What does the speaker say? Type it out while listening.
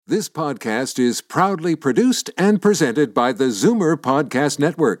This podcast is proudly produced and presented by the Zoomer Podcast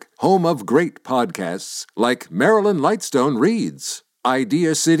Network, home of great podcasts like Marilyn Lightstone Reads,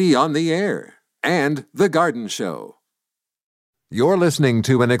 Idea City on the Air, and The Garden Show. You're listening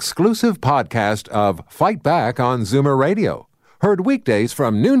to an exclusive podcast of Fight Back on Zoomer Radio, heard weekdays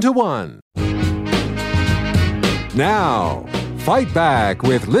from noon to 1. Now, Fight Back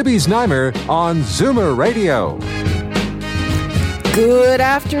with Libby Znaimer on Zoomer Radio. Good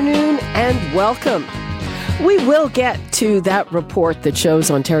afternoon and welcome. We will get to that report that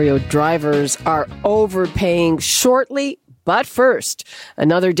shows Ontario drivers are overpaying shortly. But first,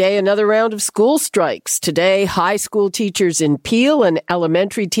 another day, another round of school strikes. Today, high school teachers in Peel and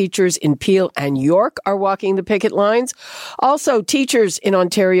elementary teachers in Peel and York are walking the picket lines. Also, teachers in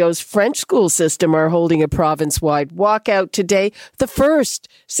Ontario's French school system are holding a province-wide walkout today, the first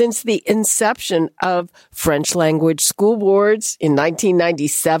since the inception of French language school boards in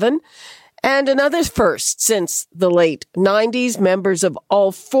 1997. And another first since the late 90s. Members of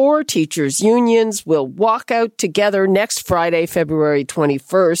all four teachers' unions will walk out together next Friday, February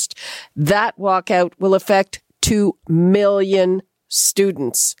 21st. That walkout will affect 2 million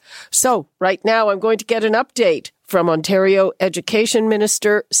students. So right now I'm going to get an update from Ontario Education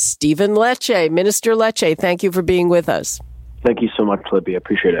Minister Stephen Lecce. Minister Lecce, thank you for being with us. Thank you so much, Libby. I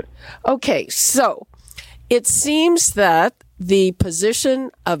appreciate it. Okay, so it seems that the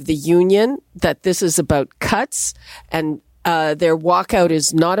position of the union that this is about cuts and their walkout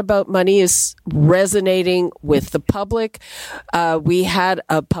is not about money is resonating with the public. We had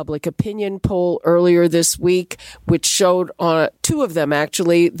a public opinion poll earlier this week, which showed on two of them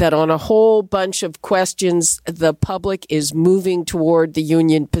actually that on a whole bunch of questions, the public is moving toward the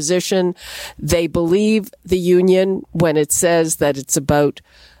union position. They believe the union when it says that it's about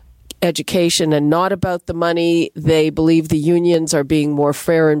education and not about the money. They believe the unions are being more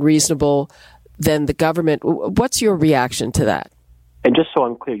fair and reasonable than the government. What's your reaction to that? And just so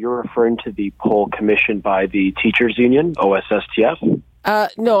I'm clear, you're referring to the poll commissioned by the teachers union, OSSTF?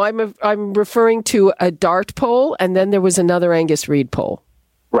 No, I'm referring to a DART poll, and then there was another Angus Reid poll.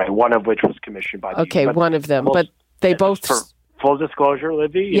 Right, one of which was commissioned by the Okay, one of them, but they both... For full disclosure,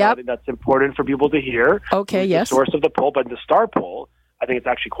 Libby, yep. That's important for people to hear. Okay, yes. The source of the poll, but the STAR poll, I think it's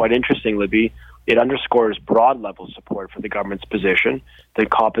actually quite interesting, Libby. It underscores broad level support for the government's position that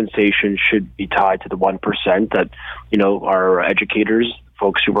compensation should be tied to the 1% that, our educators,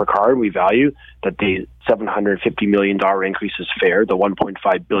 folks who work hard, we value, that the $750 million increase is fair. The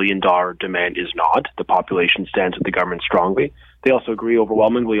 $1.5 billion demand is not. The population stands with the government strongly. They also agree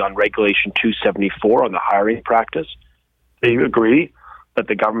overwhelmingly on Regulation 274 on the hiring practice. They agree that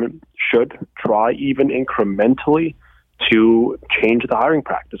the government should try even incrementally to change the hiring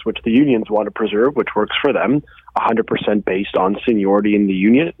practice, which the unions want to preserve, which works for them, 100% based on seniority in the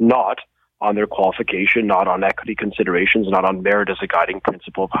union, not on their qualification, not on equity considerations, not on merit as a guiding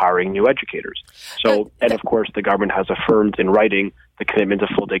principle of hiring new educators. So, and of course, the government has affirmed in writing the commitment to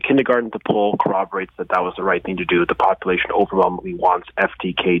full-day kindergarten. The poll corroborates that was the right thing to do. The population overwhelmingly wants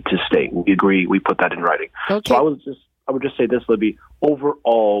FTK to stay. We agree. We put that in writing. Okay. So I would just say this, Libby.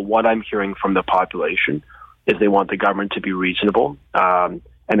 Overall, what I'm hearing from the population is they want the government to be reasonable, and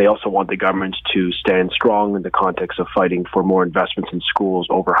they also want the government to stand strong in the context of fighting for more investments in schools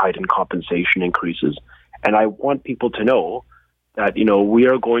over heightened compensation increases. And I want people to know that, we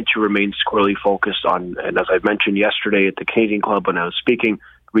are going to remain squarely focused on, and as I mentioned yesterday at the Canadian Club when I was speaking,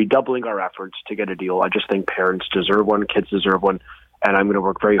 redoubling our efforts to get a deal. I just think parents deserve one, kids deserve one, and I'm going to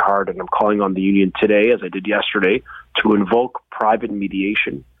work very hard, and I'm calling on the union today, as I did yesterday, to invoke private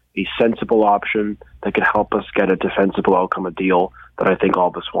mediation, a sensible option that can help us get a defensible outcome, a deal that I think all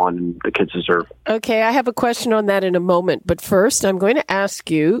of us want and the kids deserve. Okay, I have a question on that in a moment. But first, I'm going to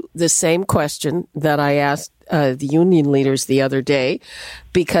ask you the same question that I asked the union leaders the other day,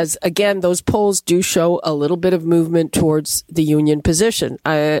 because, again, those polls do show a little bit of movement towards the union position.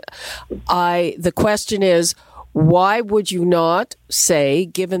 The question is, why would you not say,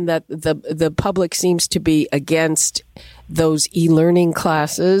 given that the public seems to be against those e-learning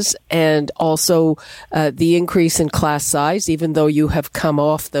classes and also the increase in class size, even though you have come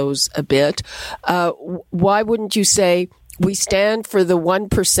off those a bit, why wouldn't you say, we stand for the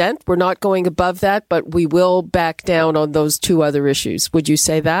 1%, we're not going above that, but we will back down on those two other issues? Would you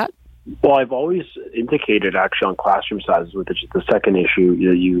say that? Well, I've always indicated, actually, on classroom sizes, which is the second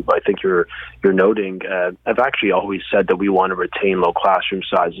issue I think you're noting. I've actually always said that we want to retain low classroom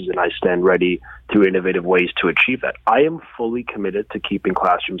sizes, and I stand ready through innovative ways to achieve that. I am fully committed to keeping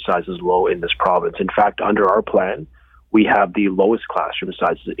classroom sizes low in this province. In fact, under our plan, we have the lowest classroom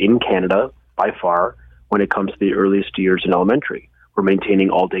sizes in Canada by far when it comes to the earliest years in elementary. we're maintaining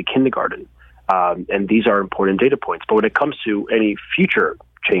all-day kindergarten. And these are important data points. But when it comes to any future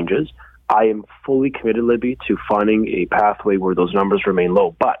changes, I am fully committed, Libby, to finding a pathway where those numbers remain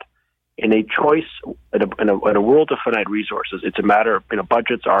low. But in a choice, in a world of finite resources, it's a matter of,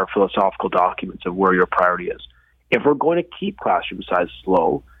 budgets are philosophical documents of where your priority is. If we're going to keep classroom sizes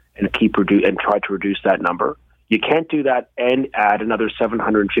low and and try to reduce that number, you can't do that and add another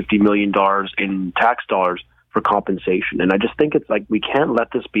 $750 million in tax dollars for compensation. And I just think it's like we can't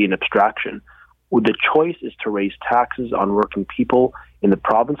let this be an abstraction. The choice is to raise taxes on working people in the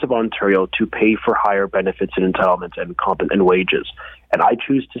province of Ontario to pay for higher benefits and entitlements and wages. And I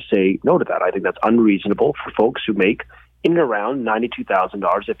choose to say no to that. I think that's unreasonable for folks who make in and around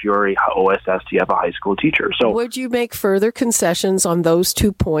 $92,000 if you're a OSSTF, a high school teacher. So, would you make further concessions on those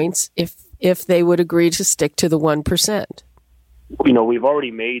 2 points if they would agree to stick to the 1%? We've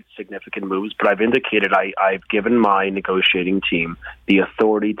already made significant moves, but I've indicated I've given my negotiating team the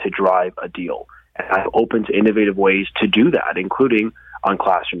authority to drive a deal. And I'm open to innovative ways to do that, including on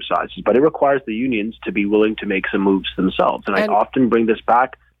classroom sizes. But it requires the unions to be willing to make some moves themselves. And I often bring this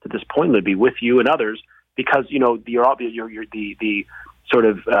back to this point, Libby, with you and others, because, the sort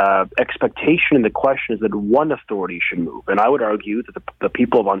of expectation in the question is that one authority should move. And I would argue that the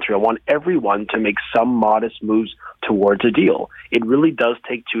people of Ontario want everyone to make some modest moves towards a deal. It really does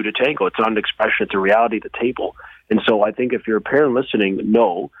take two to tango. It's not an expression, it's a reality at the table. And so I think if you're a parent listening,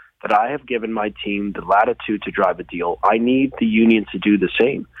 know that I have given my team the latitude to drive a deal. I need the unions to do the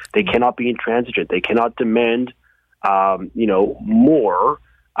same. They cannot be intransigent. They cannot demand, more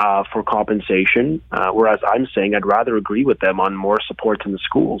for compensation, whereas I'm saying I'd rather agree with them on more support in the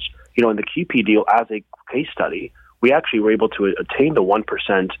schools. In the QP deal, as a case study, we actually were able to attain the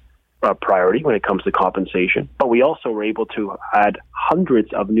 1% priority when it comes to compensation, but we also were able to add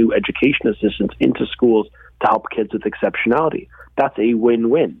hundreds of new education assistants into schools to help kids with exceptionality. That's a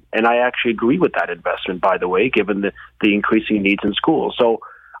win-win. And I actually agree with that investment, by the way, given the increasing needs in schools. So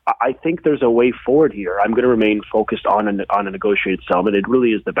I think there's a way forward here. I'm going to remain focused on a negotiated settlement. It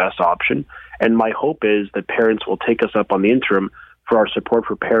really is the best option. And my hope is that parents will take us up on the interim for our Support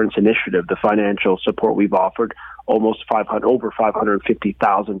for Parents initiative, the financial support we've offered. Over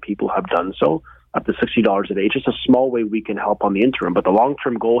 550,000 people have done so, up to $60 a day. Just a small way we can help on the interim. But the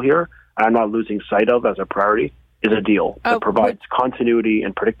long-term goal here, I'm not losing sight of as a priority, is a deal that provides continuity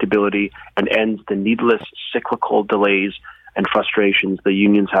and predictability and ends the needless cyclical delays and frustrations the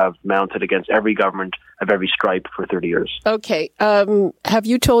unions have mounted against every government of every stripe for 30 years. Okay. Have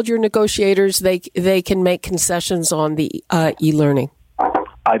you told your negotiators they can make concessions on the e-learning?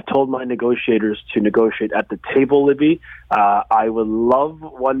 I've told my negotiators to negotiate at the table, Libby. I would love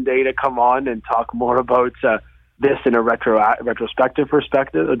one day to come on and talk more about this in a retrospective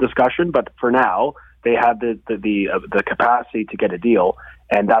discussion, but for now, they have the capacity to get a deal,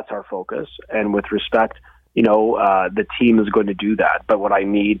 and that's our focus. And with respect, the team is going to do that. But what I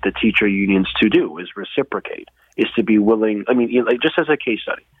need the teacher unions to do is reciprocate, is to be willing. I mean, just as a case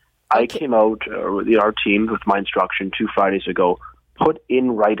study, okay. I came out with our team with my instruction 2 Fridays ago, put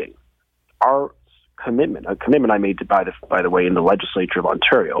in writing our commitment, a commitment I made to, by the way, in the legislature of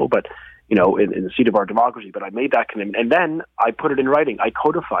Ontario, but in the seat of our democracy. But I made that commitment, and then I put it in writing. I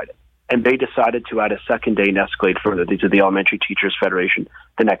codified it. And they decided to add a second day and escalate further to the Elementary Teachers Federation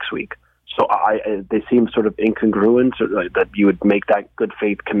the next week. So they seem sort of incongruent that you would make that good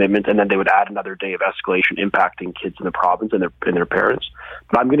faith commitment and then they would add another day of escalation impacting kids in the province and their parents.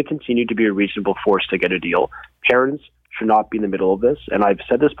 But I'm going to continue to be a reasonable force to get a deal. Parents should not be in the middle of this. And I've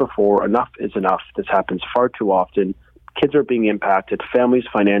said this before, enough is enough. This happens far too often. Kids are being impacted, families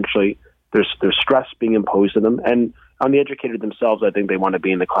financially, there's stress being imposed on them. And on the educator themselves, I think they want to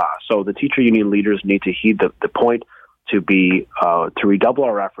be in the class. So the teacher union leaders need to heed the point to redouble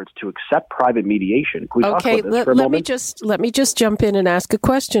our efforts to accept private mediation. Can we talk about this for a moment? Let me just jump in and ask a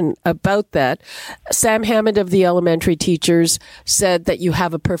question about that. Sam Hammond of the elementary teachers said that you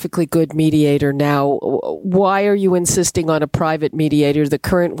have a perfectly good mediator now. Why are you insisting on a private mediator? The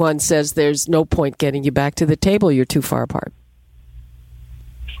current one says there's no point getting you back to the table. You're too far apart.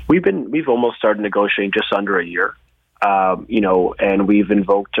 We've almost started negotiating just under a year. And we've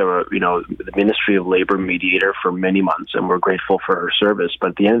invoked, the Ministry of Labor mediator for many months, and we're grateful for her service. But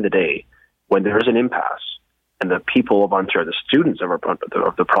at the end of the day, when there's an impasse, and the people of Ontario, the students of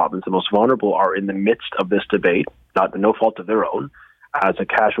the province, the most vulnerable, are in the midst of this debate, no fault of their own, as a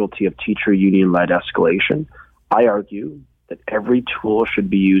casualty of teacher union-led escalation, I argue that every tool should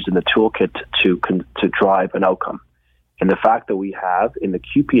be used in the toolkit to drive an outcome. And the fact that we have, in the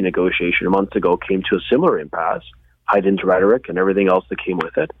QP negotiation a month ago, came to a similar impasse, heightened rhetoric and everything else that came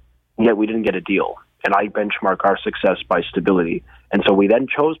with it, and yet we didn't get a deal. and I benchmark our success by stability. And so we then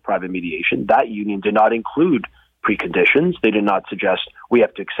chose private mediation. That union did not include preconditions. They did not suggest we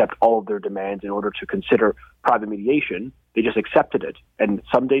have to accept all of their demands in order to consider private mediation. They just accepted it. And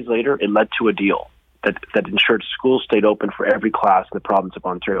some days later, it led to a deal that ensured schools stayed open for every class in the province of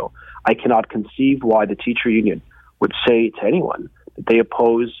Ontario. I cannot conceive why the teacher union would say to anyone that they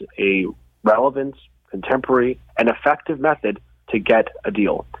oppose a relevant, contemporary, and effective method to get a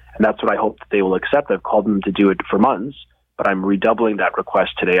deal. And that's what I hope that they will accept. I've called them to do it for months, but I'm redoubling that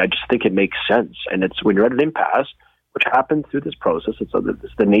request today. I just think it makes sense. And it's when you're at an impasse, which happens through this process, it's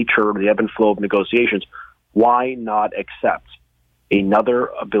the nature, the ebb and flow of negotiations, why not accept another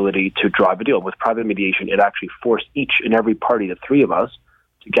ability to drive a deal? With private mediation, it actually forced each and every party, the three of us,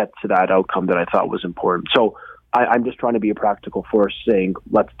 to get to that outcome that I thought was important. So I'm just trying to be a practical force saying,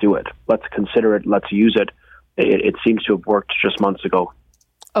 let's do it. Let's consider it. Let's use it. It seems to have worked just months ago.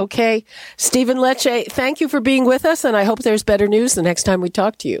 Okay. Stephen Lecce, thank you for being with us, and I hope there's better news the next time we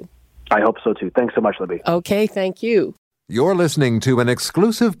talk to you. I hope so, too. Thanks so much, Libby. Okay, thank you. You're listening to an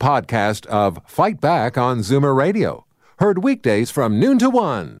exclusive podcast of Fight Back on Zoomer Radio. Heard weekdays from noon to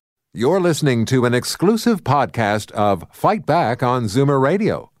 1. You're listening to an exclusive podcast of Fight Back on Zoomer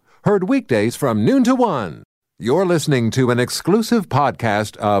Radio. Heard weekdays from noon to 1. You're listening to an exclusive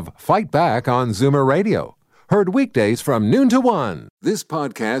podcast of Fight Back on Zoomer Radio. Heard weekdays from noon to 1. This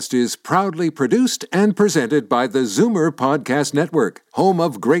podcast is proudly produced and presented by the Zoomer Podcast Network, home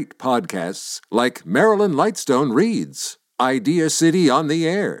of great podcasts like Marilyn Lightstone Reads, Idea City on the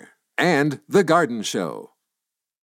Air, and The Garden Show.